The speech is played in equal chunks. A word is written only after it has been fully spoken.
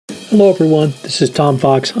Hello everyone, this is Tom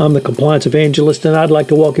Fox. I'm the Compliance Evangelist, and I'd like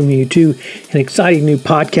to welcome you to an exciting new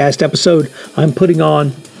podcast episode I'm putting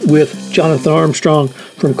on with Jonathan Armstrong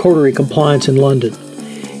from Coterie Compliance in London.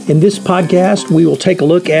 In this podcast, we will take a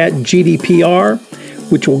look at GDPR,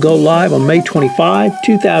 which will go live on May 25,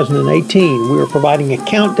 2018. We are providing a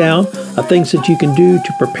countdown of things that you can do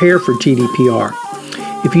to prepare for GDPR.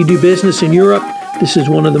 If you do business in Europe, this is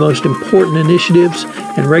one of the most important initiatives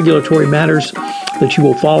and regulatory matters that you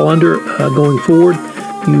will fall under going forward.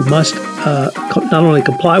 You must not only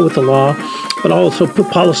comply with the law, but also put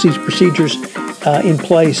policies, procedures in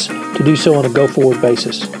place to do so on a go-forward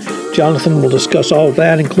basis. Jonathan will discuss all of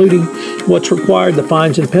that, including what's required, the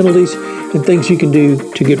fines and penalties, and things you can do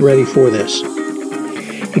to get ready for this.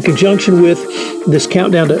 In conjunction with this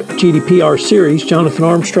Countdown to GDPR series, Jonathan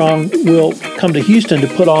Armstrong will come to Houston to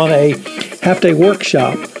put on a half-day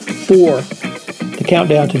workshop for the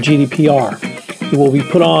Countdown to GDPR. It will be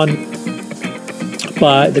put on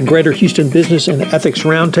by the Greater Houston Business and Ethics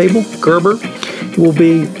Roundtable, Gerber. It will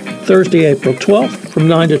be Thursday, April 12th from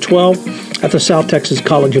 9 to 12 at the South Texas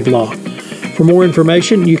College of Law. For more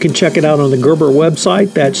information, you can check it out on the Gerber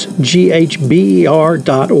website. That's ghber.org,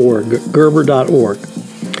 gerber.org.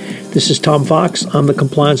 This is Tom Fox. I'm the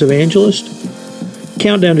Compliance Evangelist.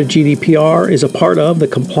 Countdown to GDPR is a part of the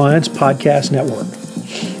Compliance Podcast Network.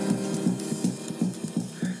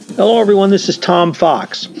 Hello, everyone. This is Tom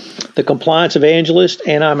Fox, the Compliance Evangelist,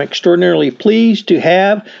 and I'm extraordinarily pleased to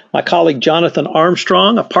have my colleague Jonathan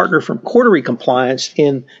Armstrong, a partner from Coterie Compliance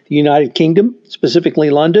in the United Kingdom,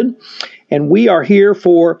 specifically London. And we are here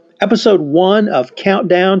for episode 1 of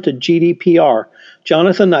Countdown to GDPR.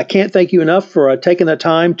 Jonathan, I can't thank you enough for taking the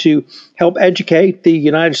time to help educate the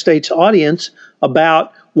United States audience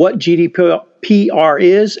about what GDPR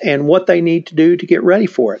is and what they need to do to get ready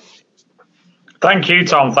for it. Thank you,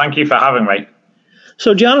 Tom. Thank you for having me.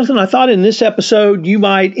 So, Jonathan, I thought in this episode you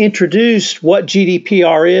might introduce what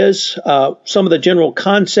GDPR is, some of the general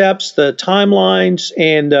concepts, the timelines,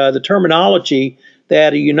 and the terminology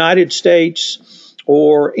that a United States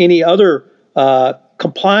or any other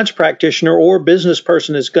compliance practitioner or business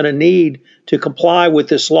person is going to need to comply with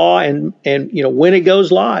this law and when it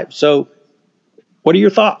goes live. So, what are your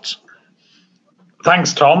thoughts?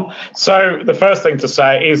 Thanks, Tom. So the first thing to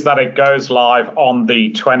say is that it goes live on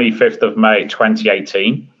the 25th of May,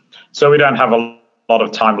 2018. So we don't have a lot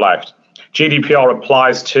of time left. GDPR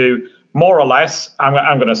applies to more or less,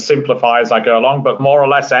 I'm going to simplify as I go along, but more or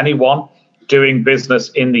less anyone doing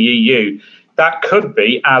business in the EU. That could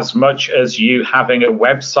be as much as you having a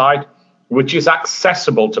website which is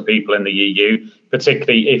accessible to people in the EU,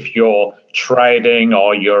 particularly if you're trading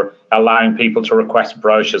or you're allowing people to request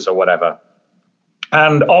brochures or whatever.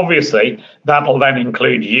 And obviously, that will then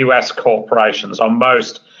include US corporations, or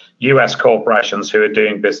most US corporations who are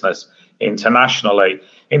doing business internationally.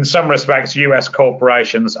 In some respects, US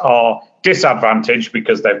corporations are disadvantaged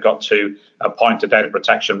because they've got to appoint a data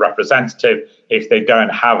protection representative if they don't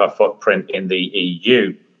have a footprint in the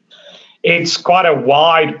EU. It's quite a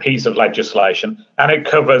wide piece of legislation, and it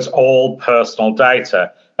covers all personal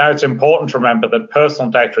data. Now, it's important to remember that personal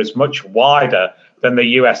data is much wider than the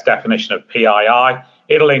US definition of PII.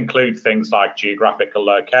 It'll include things like geographical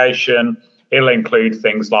location. It'll include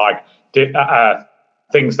things like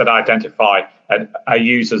things that identify a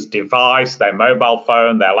user's device, their mobile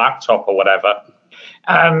phone, their laptop, or whatever.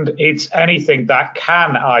 And it's anything that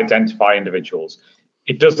can identify individuals.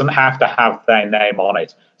 It doesn't have to have their name on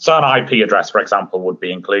it. So an IP address, for example, would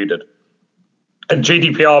be included. And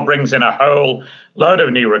GDPR brings in a whole load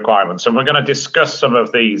of new requirements, and we're going to discuss some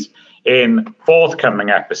of these in forthcoming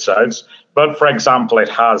episodes. But for example, it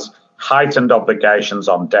has heightened obligations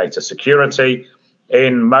on data security.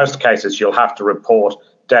 In most cases, you'll have to report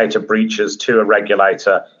data breaches to a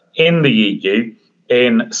regulator in the EU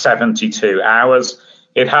in 72 hours.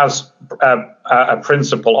 It has a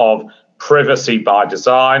principle of privacy by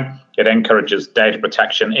design. It encourages data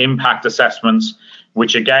protection impact assessments,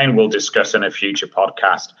 which again we'll discuss in a future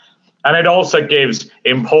podcast. And it also gives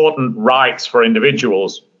important rights for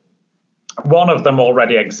individuals. One of them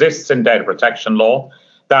already exists in data protection law.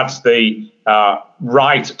 That's the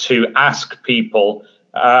right to ask people,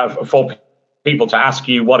 for people to ask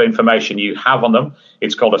you what information you have on them.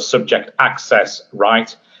 It's called a subject access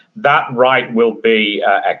right. That right will be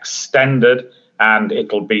extended, and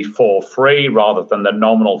it'll be for free rather than the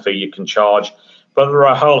nominal fee you can charge. But there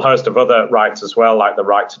are a whole host of other rights as well, like the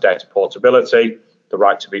right to data portability, the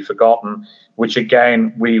right to be forgotten, which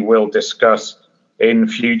again we will discuss in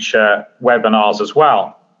future webinars as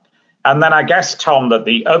well. And then I guess, Tom, that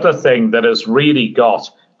the other thing that has really got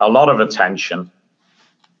a lot of attention,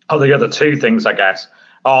 or the other two things, I guess,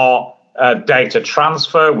 are data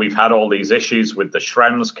transfer. We've had all these issues with the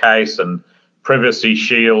Schrems case and Privacy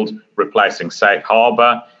Shield replacing Safe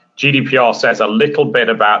Harbor. GDPR says a little bit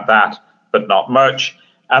about that, but not much.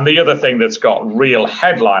 And the other thing that's got real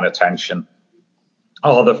headline attention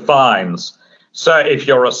are the fines. So if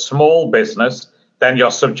you're a small business, then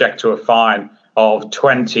you're subject to a fine of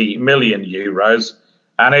 20 million euros.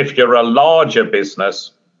 And if you're a larger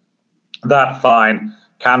business, that fine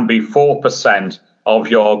can be 4% of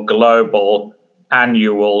your global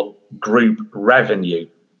annual group revenue.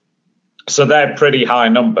 So they're pretty high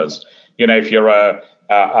numbers. You know, if you're a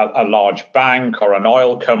large bank or an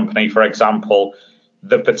oil company, for example,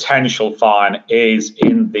 the potential fine is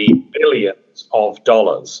in the billions of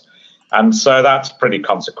dollars. And so that's pretty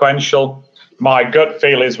consequential. My gut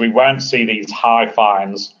feel is we won't see these high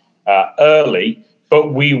fines early,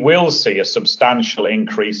 but we will see a substantial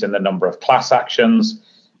increase in the number of class actions,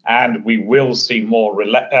 and we will see more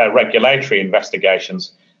regulatory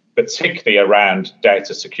investigations, particularly around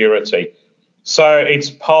data security. So it's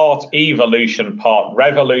part evolution, part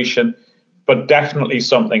revolution, but definitely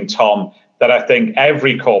something, Tom, that I think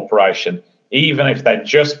every corporation, even if they're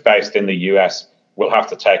just based in the US, will have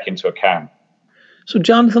to take into account. So,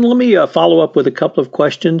 Jonathan, let me follow up with a couple of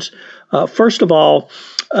questions. First of all,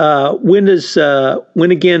 when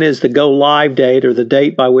again is the go live date, or the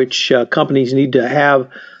date by which companies need to have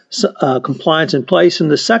compliance in place?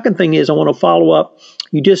 And the second thing is, I want to follow up.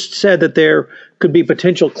 You just said that there could be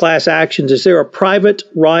potential class actions. Is there a private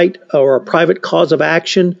right or a private cause of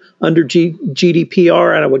action under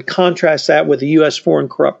GDPR? And I would contrast that with the U.S. Foreign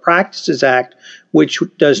Corrupt Practices Act, which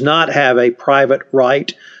does not have a private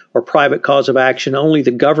right or private cause of action. Only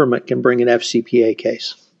the government can bring an FCPA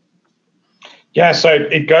case. Yeah, so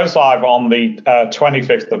it goes live on the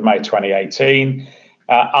 25th of May 2018.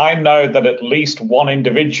 I know that at least one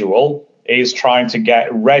individual is trying to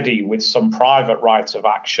get ready with some private rights of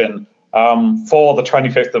action for the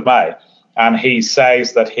 25th of May. And he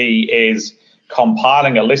says that he is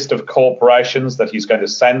compiling a list of corporations that he's going to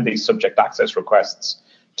send these subject access requests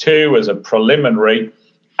to as a preliminary,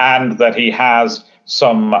 and that he has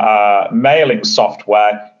some mailing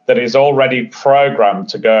software that is already programmed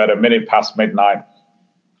to go at a minute past midnight.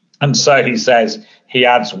 And so he says he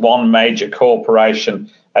adds one major corporation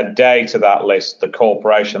a day to that list, the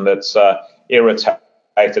corporation that's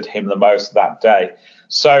irritated him the most that day.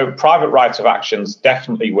 So private rights of actions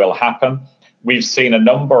definitely will happen. We've seen a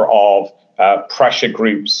number of pressure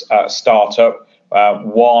groups start up.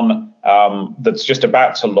 One that's just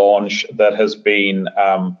about to launch, that has been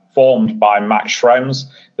formed by Max Schrems,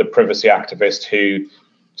 the privacy activist who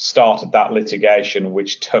started that litigation,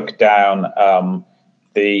 which took down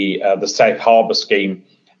the Safe Harbor scheme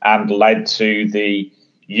and led to the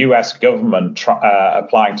U.S. government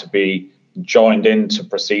applying to be joined into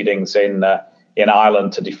proceedings in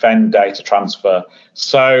Ireland to defend data transfer.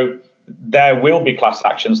 So there will be class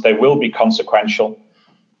actions. They will be consequential,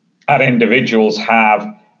 and individuals have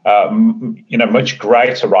much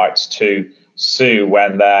greater rights to sue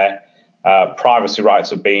when their privacy rights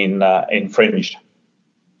have been infringed.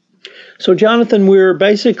 So, Jonathan, we're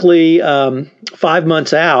basically 5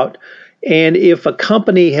 months out, and if a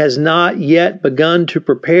company has not yet begun to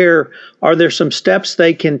prepare, are there some steps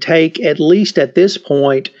they can take, at least at this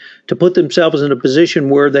point, to put themselves in a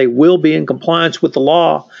position where they will be in compliance with the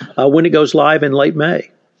law when it goes live in late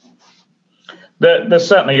May? There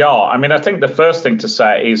certainly are. I mean, I think the first thing to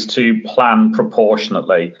say is to plan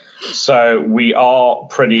proportionately. So we are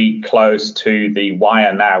pretty close to the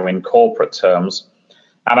wire now in corporate terms.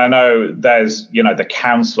 And I know there's, the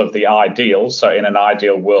council of the ideal. So in an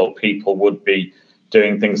ideal world, people would be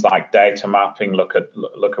doing things like data mapping, look at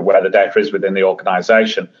where the data is within the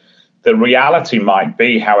organization. The reality might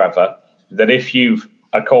be, however, that if you've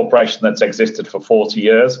a corporation that's existed for 40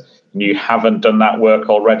 years and you haven't done that work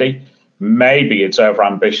already, maybe it's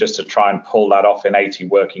overambitious to try and pull that off in 80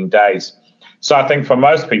 working days. So I think for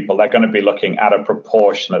most people, they're going to be looking at a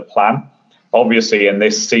proportionate plan. Obviously, in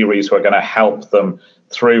this series, we're going to help them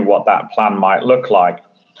through what that plan might look like.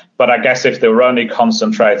 But I guess if they were only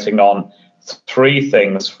concentrating on three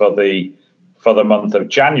things for the month of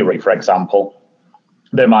January, for example,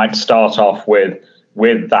 they might start off with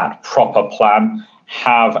that proper plan,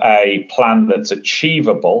 have a plan that's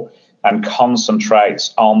achievable and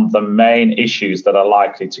concentrates on the main issues that are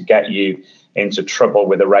likely to get you into trouble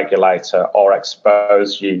with a regulator or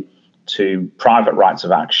expose you to private rights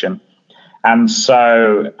of action. And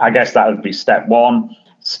so I guess that would be step one.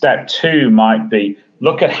 Step two might be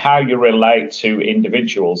look at how you relate to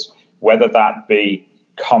individuals, whether that be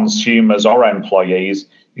consumers or employees.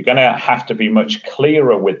 you're going to have to be much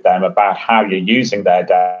clearer with them about how you're using their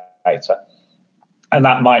data. And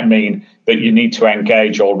that might mean that you need to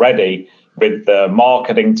engage already with the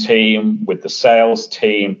marketing team, with the sales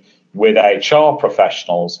team, with HR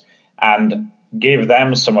professionals, and give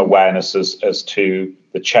them some awareness as to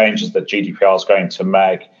the changes that GDPR is going to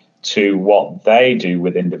make to what they do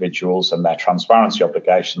with individuals and their transparency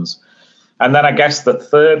obligations. And then I guess the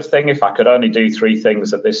third thing, if I could only do three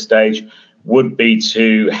things at this stage, would be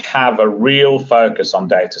to have a real focus on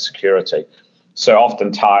data security. So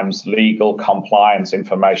oftentimes legal, compliance,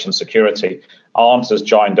 information security aren't as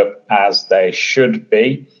joined up as they should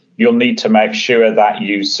be. You'll need to make sure that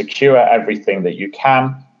you secure everything that you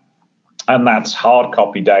can, and that's hard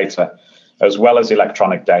copy data as well as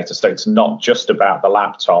electronic data. So it's not just about the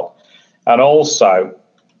laptop. And also,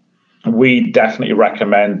 we definitely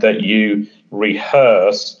recommend that you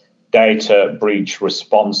rehearse data breach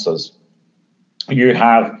responses. You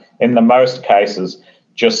have, in the most cases,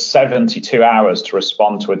 just 72 hours to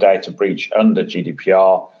respond to a data breach under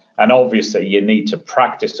GDPR. And obviously, you need to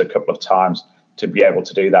practice a couple of times to be able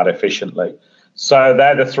to do that efficiently. So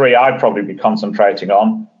they're the three I'd probably be concentrating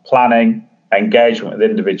on: planning, engagement with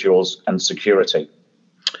individuals, and security.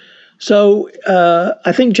 So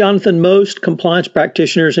I think, Jonathan, most compliance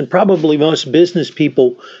practitioners and probably most business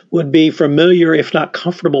people would be familiar, if not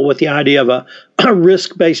comfortable, with the idea of a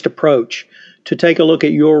risk-based approach to take a look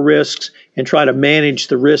at your risks and try to manage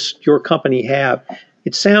the risks your company have.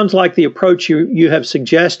 It sounds like the approach you have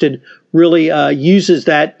suggested really uses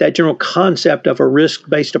that general concept of a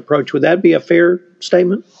risk-based approach. Would that be a fair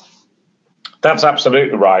statement? That's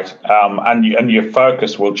absolutely right. And your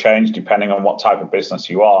focus will change depending on what type of business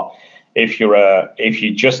you are. If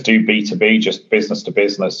you just do B2B, just business to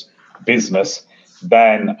business,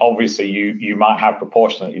 then obviously you might have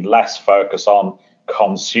proportionately less focus on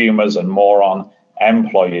consumers and more on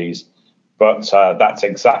employees. But that's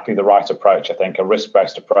exactly the right approach, I think, a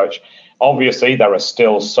risk-based approach. Obviously, there are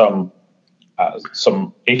still some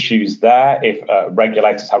issues there if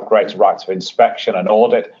regulators have greater rights of inspection and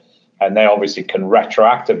audit, and they obviously can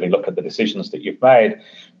retroactively look at the decisions that you've made.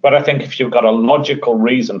 But I think if you've got a logical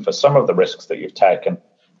reason for some of the risks that you've taken,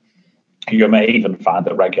 you may even find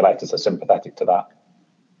that regulators are sympathetic to that.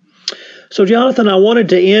 So, Jonathan, I wanted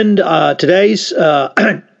to end today's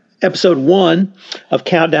episode 1 of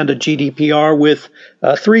Countdown to GDPR with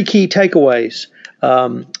 3 key takeaways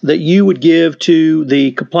that you would give to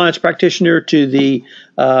the compliance practitioner, to the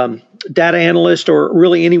data analyst, or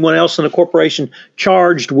really anyone else in a corporation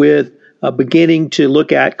charged with beginning to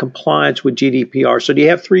look at compliance with GDPR. So do you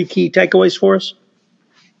have 3 key takeaways for us?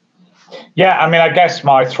 Yeah, I mean, I guess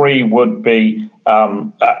my 3 would be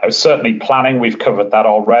certainly planning. We've covered that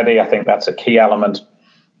already. I think that's a key element.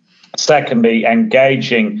 Secondly,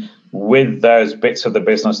 engaging with those bits of the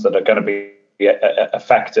business that are going to be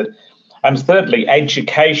affected. And thirdly,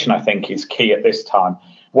 education, I think, is key at this time.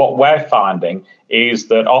 What we're finding is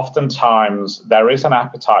that oftentimes there is an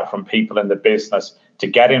appetite from people in the business to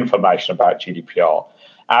get information about GDPR.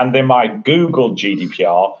 And they might Google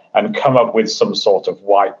GDPR and come up with some sort of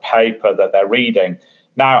white paper that they're reading.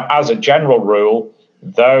 Now, as a general rule,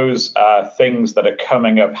 those things that are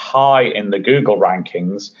coming up high in the Google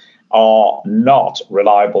rankings are not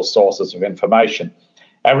reliable sources of information.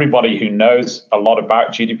 Everybody who knows a lot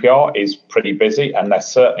about GDPR is pretty busy, and they're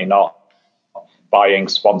certainly not buying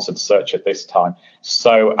sponsored search at this time.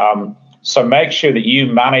 So make sure that you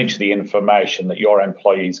manage the information that your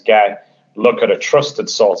employees get. Look at a trusted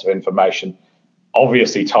source of information,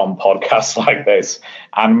 obviously, Tom, podcasts like this,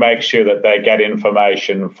 and make sure that they get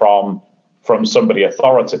information from somebody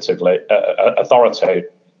authoritative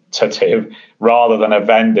rather than a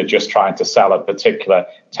vendor just trying to sell a particular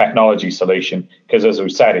technology solution. Because as we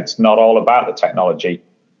said, it's not all about the technology.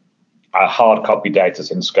 Hard copy data is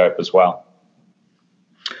in scope as well.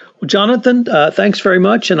 Well, Jonathan, thanks very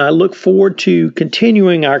much, and I look forward to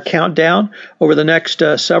continuing our countdown over the next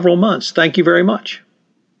several months. Thank you very much.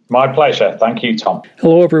 My pleasure. Thank you, Tom.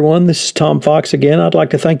 Hello, everyone. This is Tom Fox again. I'd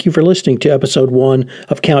like to thank you for listening to episode 1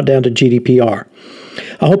 of Countdown to GDPR.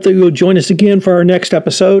 I hope that you'll join us again for our next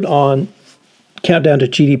episode on Countdown to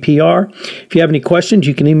GDPR. If you have any questions,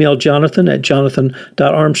 you can email Jonathan at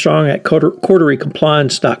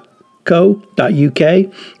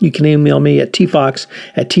jonathan.armstrong@coterycompliance.co.uk. You can email me at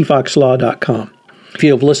tfox@tfoxlaw.com. If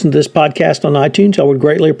you have listened to this podcast on iTunes, I would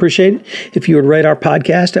greatly appreciate it if you would rate our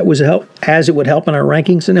podcast, as it would help in our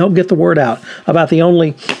rankings and help get the word out about the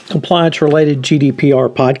only compliance-related GDPR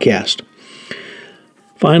podcast.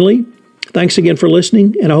 Finally, thanks again for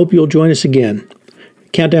listening, and I hope you'll join us again.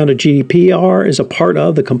 Countdown to GDPR is a part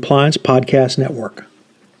of the Compliance Podcast Network.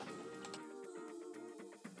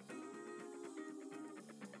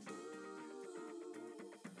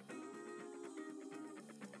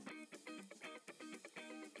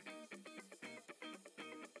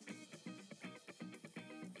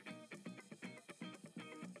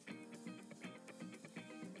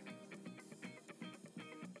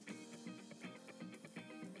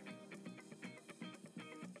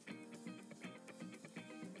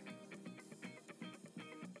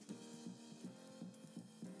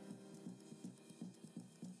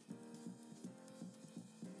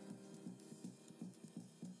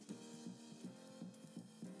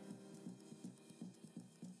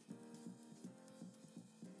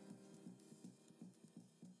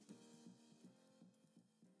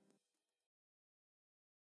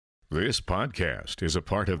 This podcast is a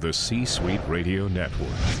part of the C-Suite Radio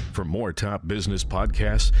Network. For more top business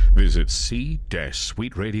podcasts, visit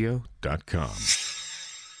c-suiteradio.com.